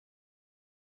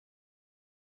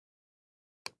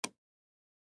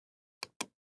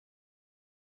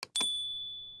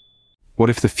What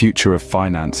if the future of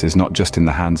finance is not just in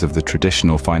the hands of the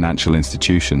traditional financial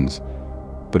institutions,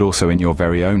 but also in your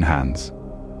very own hands?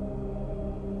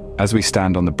 As we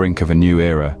stand on the brink of a new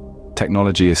era,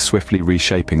 technology is swiftly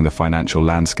reshaping the financial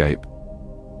landscape.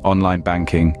 Online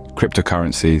banking,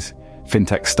 cryptocurrencies,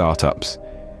 fintech startups,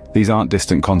 these aren't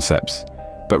distant concepts,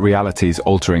 but realities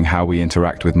altering how we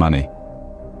interact with money.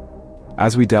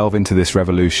 As we delve into this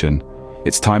revolution,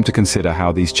 it's time to consider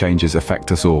how these changes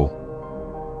affect us all.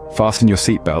 Fasten your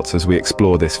seatbelts as we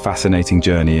explore this fascinating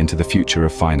journey into the future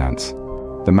of finance.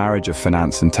 The marriage of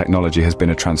finance and technology has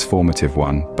been a transformative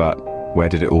one, but where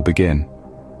did it all begin?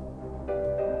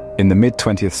 In the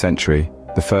mid-20th century,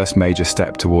 the first major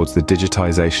step towards the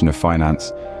digitization of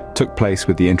finance took place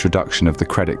with the introduction of the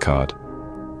credit card.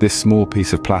 This small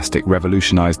piece of plastic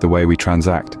revolutionized the way we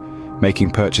transact,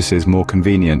 making purchases more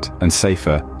convenient and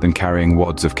safer than carrying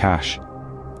wads of cash.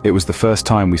 It was the first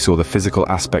time we saw the physical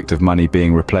aspect of money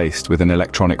being replaced with an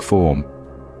electronic form.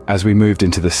 As we moved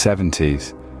into the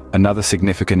 70s, another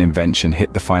significant invention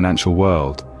hit the financial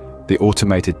world: the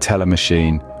automated teller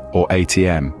machine, or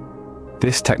ATM.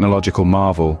 This technological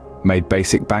marvel made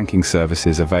basic banking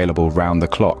services available round the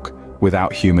clock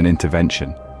without human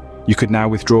intervention. You could now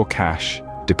withdraw cash,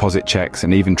 deposit checks,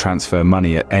 and even transfer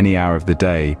money at any hour of the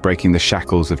day, breaking the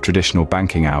shackles of traditional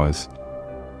banking hours.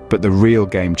 But the real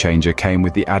game changer came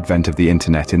with the advent of the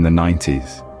internet in the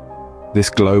 90s. This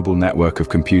global network of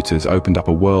computers opened up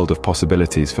a world of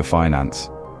possibilities for finance.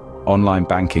 Online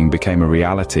banking became a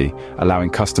reality, allowing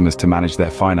customers to manage their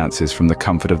finances from the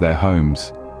comfort of their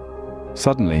homes.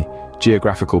 Suddenly,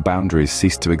 geographical boundaries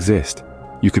ceased to exist.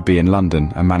 You could be in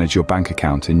London and manage your bank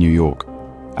account in New York.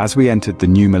 As we entered the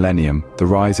new millennium, the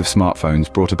rise of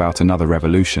smartphones brought about another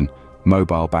revolution: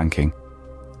 mobile banking.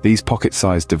 These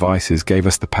pocket-sized devices gave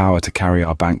us the power to carry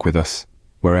our bank with us,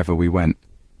 wherever we went.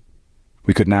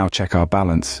 We could now check our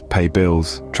balance, pay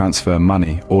bills, transfer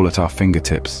money, all at our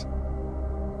fingertips.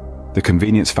 The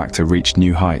convenience factor reached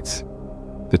new heights.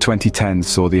 The 2010s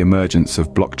saw the emergence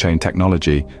of blockchain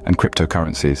technology and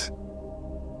cryptocurrencies.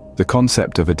 The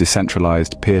concept of a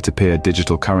decentralized peer-to-peer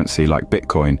digital currency like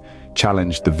Bitcoin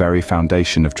challenged the very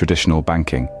foundation of traditional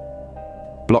banking.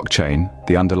 Blockchain,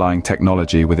 the underlying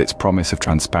technology with its promise of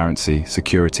transparency,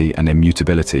 security, and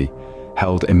immutability,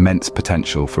 held immense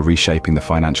potential for reshaping the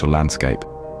financial landscape.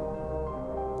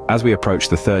 As we approach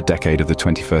the third decade of the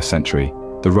 21st century,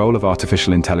 the role of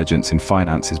artificial intelligence in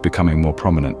finance is becoming more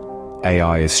prominent.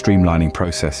 AI is streamlining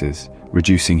processes,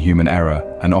 reducing human error,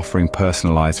 and offering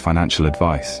personalized financial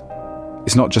advice.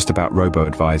 It's not just about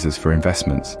robo-advisors for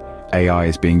investments. AI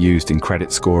is being used in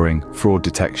credit scoring, fraud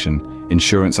detection,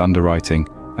 insurance underwriting,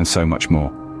 and so much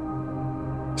more.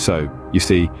 So, you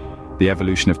see, the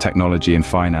evolution of technology in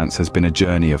finance has been a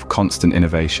journey of constant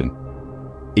innovation.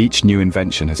 Each new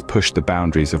invention has pushed the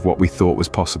boundaries of what we thought was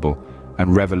possible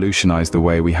and revolutionized the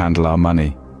way we handle our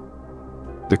money.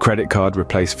 The credit card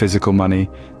replaced physical money,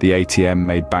 the ATM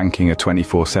made banking a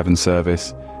 24/7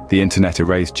 service, the internet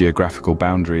erased geographical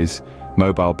boundaries,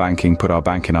 mobile banking put our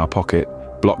bank in our pocket,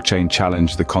 blockchain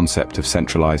challenged the concept of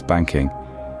centralized banking,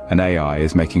 and AI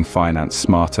is making finance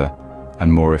smarter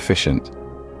and more efficient.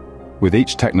 With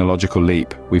each technological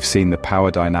leap, we've seen the power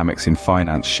dynamics in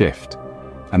finance shift,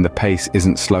 and the pace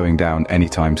isn't slowing down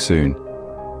anytime soon.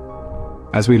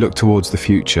 As we look towards the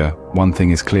future, one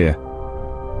thing is clear: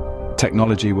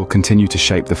 technology will continue to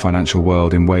shape the financial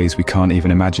world in ways we can't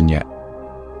even imagine yet.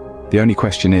 The only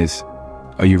question is,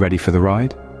 are you ready for the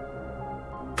ride?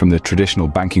 From the traditional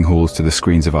banking halls to the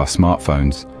screens of our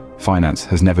smartphones, finance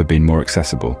has never been more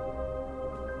accessible.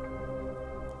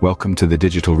 Welcome to the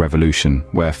digital revolution,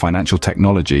 where financial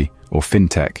technology, or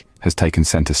fintech, has taken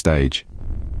center stage.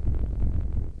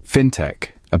 Fintech,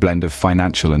 a blend of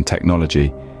financial and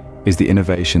technology, is the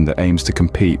innovation that aims to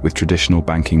compete with traditional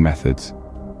banking methods.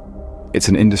 It's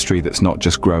an industry that's not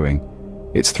just growing,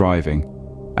 it's thriving,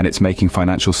 and it's making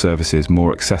financial services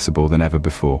more accessible than ever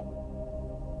before.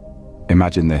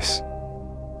 Imagine this: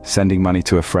 sending money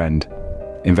to a friend,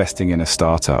 investing in a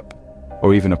startup,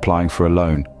 or even applying for a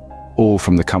loan, all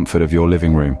from the comfort of your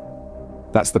living room.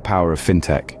 That's the power of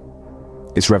fintech.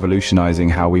 It's revolutionizing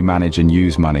how we manage and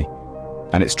use money,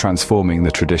 and it's transforming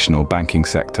the traditional banking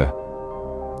sector.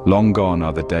 Long gone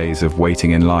are the days of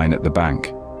waiting in line at the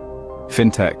bank.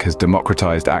 Fintech has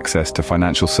democratized access to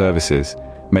financial services,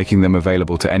 making them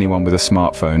available to anyone with a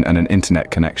smartphone and an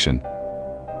internet connection.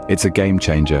 It's a game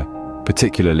changer,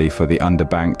 particularly for the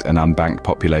underbanked and unbanked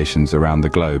populations around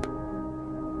the globe.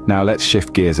 Now let's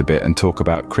shift gears a bit and talk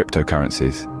about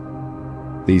cryptocurrencies.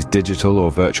 These digital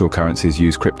or virtual currencies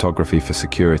use cryptography for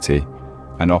security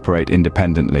and operate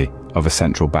independently of a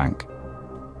central bank.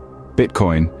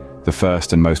 Bitcoin, the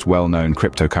first and most well-known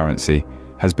cryptocurrency,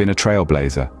 has been a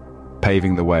trailblazer,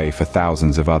 paving the way for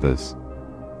thousands of others.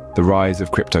 The rise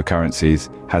of cryptocurrencies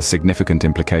has significant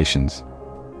implications.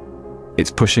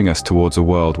 It's pushing us towards a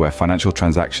world where financial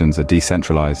transactions are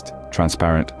decentralized,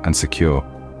 transparent, and secure.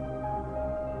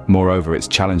 Moreover, it's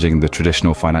challenging the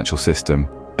traditional financial system,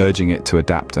 urging it to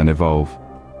adapt and evolve.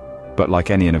 But like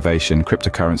any innovation,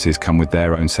 cryptocurrencies come with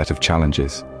their own set of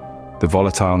challenges. The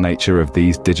volatile nature of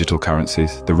these digital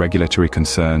currencies, the regulatory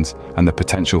concerns, and the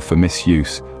potential for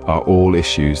misuse are all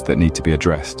issues that need to be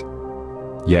addressed.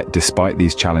 Yet, despite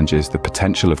these challenges, the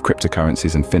potential of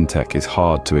cryptocurrencies and fintech is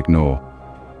hard to ignore.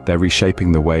 They're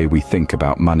reshaping the way we think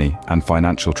about money and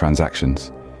financial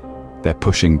transactions. They're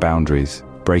pushing boundaries,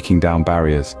 breaking down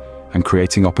barriers, and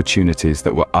creating opportunities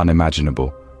that were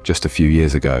unimaginable just a few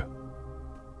years ago.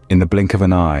 In the blink of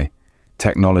an eye,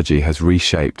 technology has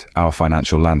reshaped our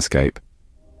financial landscape.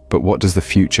 But what does the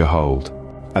future hold?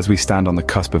 As we stand on the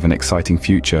cusp of an exciting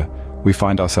future, we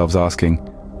find ourselves asking,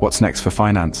 what's next for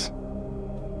finance?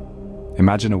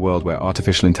 Imagine a world where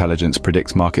artificial intelligence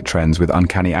predicts market trends with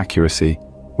uncanny accuracy,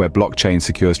 where blockchain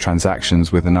secures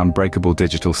transactions with an unbreakable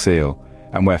digital seal,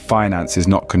 and where finance is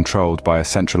not controlled by a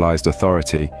centralized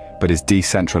authority, but is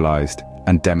decentralized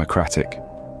and democratic.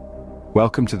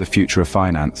 Welcome to the future of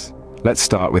finance. Let's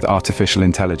start with artificial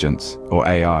intelligence, or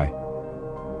AI.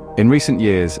 In recent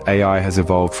years, AI has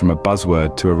evolved from a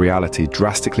buzzword to a reality,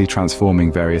 drastically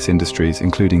transforming various industries,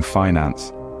 including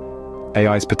finance.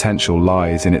 AI's potential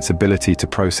lies in its ability to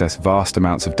process vast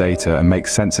amounts of data and make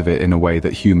sense of it in a way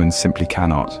that humans simply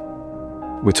cannot.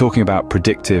 We're talking about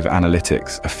predictive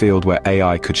analytics, a field where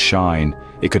AI could shine.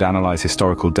 It could analyze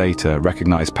historical data,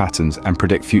 recognize patterns, and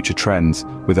predict future trends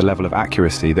with a level of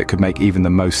accuracy that could make even the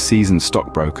most seasoned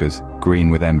stockbrokers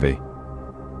green with envy.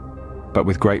 But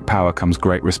with great power comes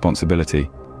great responsibility.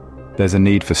 There's a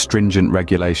need for stringent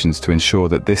regulations to ensure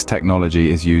that this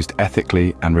technology is used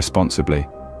ethically and responsibly.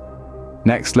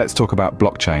 Next, let's talk about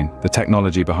blockchain, the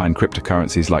technology behind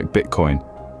cryptocurrencies like Bitcoin.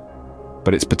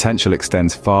 But its potential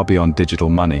extends far beyond digital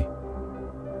money.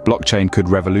 Blockchain could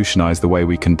revolutionize the way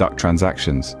we conduct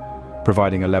transactions,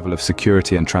 providing a level of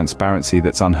security and transparency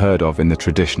that's unheard of in the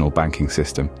traditional banking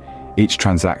system. Each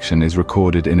transaction is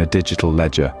recorded in a digital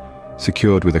ledger,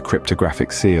 secured with a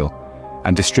cryptographic seal,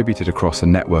 and distributed across a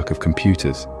network of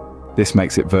computers. This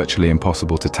makes it virtually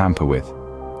impossible to tamper with.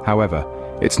 However,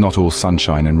 it's not all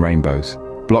sunshine and rainbows.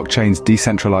 Blockchain's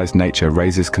decentralized nature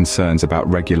raises concerns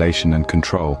about regulation and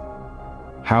control.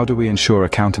 How do we ensure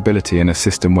accountability in a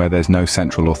system where there's no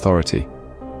central authority?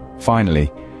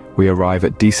 Finally, we arrive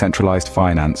at decentralized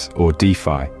finance, or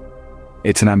DeFi.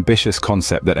 It's an ambitious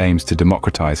concept that aims to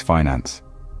democratize finance.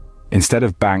 Instead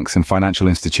of banks and financial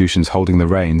institutions holding the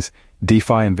reins,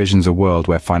 DeFi envisions a world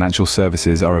where financial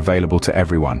services are available to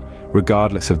everyone,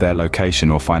 regardless of their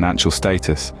location or financial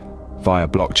status, via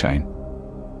blockchain.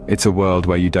 It's a world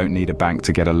where you don't need a bank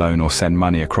to get a loan or send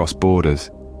money across borders.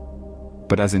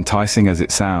 But as enticing as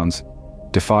it sounds,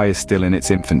 DeFi is still in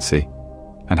its infancy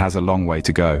and has a long way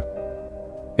to go.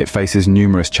 It faces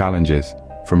numerous challenges,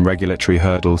 from regulatory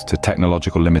hurdles to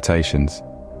technological limitations.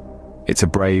 It's a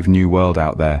brave new world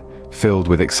out there, filled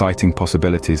with exciting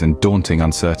possibilities and daunting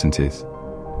uncertainties.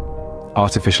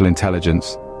 Artificial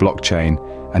intelligence, blockchain,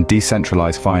 and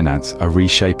decentralized finance are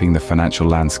reshaping the financial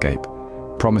landscape,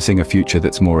 promising a future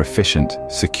that's more efficient,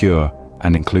 secure,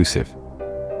 and inclusive.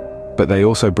 But they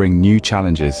also bring new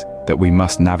challenges that we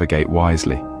must navigate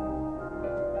wisely.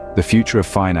 The future of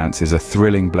finance is a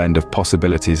thrilling blend of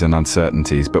possibilities and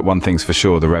uncertainties, but one thing's for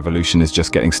sure, the revolution is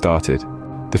just getting started.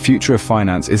 The future of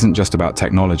finance isn't just about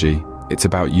technology, it's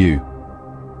about you.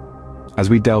 As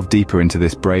we delve deeper into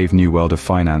this brave new world of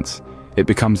finance, it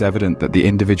becomes evident that the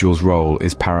individual's role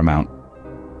is paramount.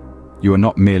 You are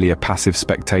not merely a passive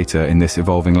spectator in this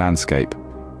evolving landscape.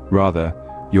 Rather,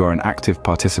 you are an active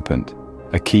participant,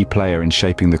 a key player in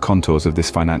shaping the contours of this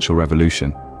financial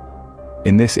revolution.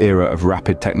 In this era of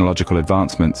rapid technological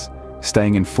advancements,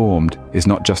 staying informed is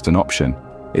not just an option,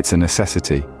 it's a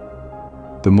necessity.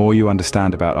 The more you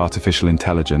understand about artificial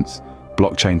intelligence,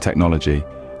 blockchain technology,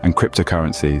 and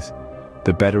cryptocurrencies,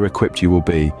 the better equipped you will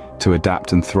be to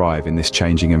adapt and thrive in this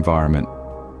changing environment.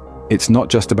 It's not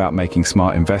just about making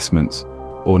smart investments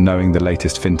or knowing the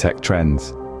latest fintech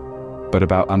trends, but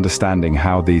about understanding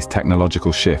how these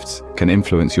technological shifts can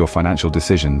influence your financial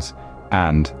decisions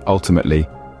and, ultimately,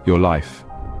 your life.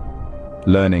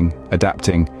 Learning,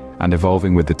 adapting, and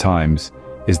evolving with the times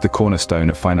is the cornerstone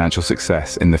of financial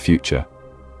success in the future.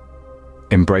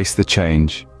 Embrace the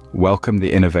change, welcome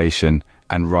the innovation,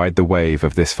 and ride the wave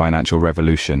of this financial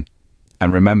revolution.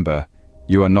 And remember,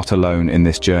 you are not alone in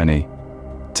this journey.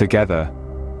 Together,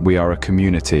 We are a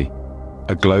community,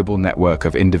 a global network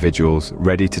of individuals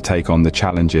ready to take on the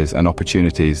challenges and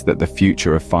opportunities that the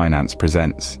future of finance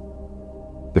presents.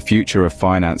 The future of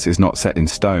finance is not set in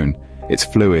stone, it's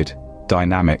fluid,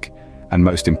 dynamic, and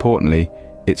most importantly,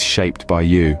 it's shaped by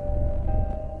you.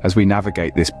 As we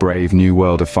navigate this brave new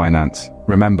world of finance,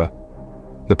 remember,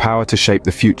 the power to shape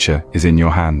the future is in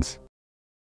your hands.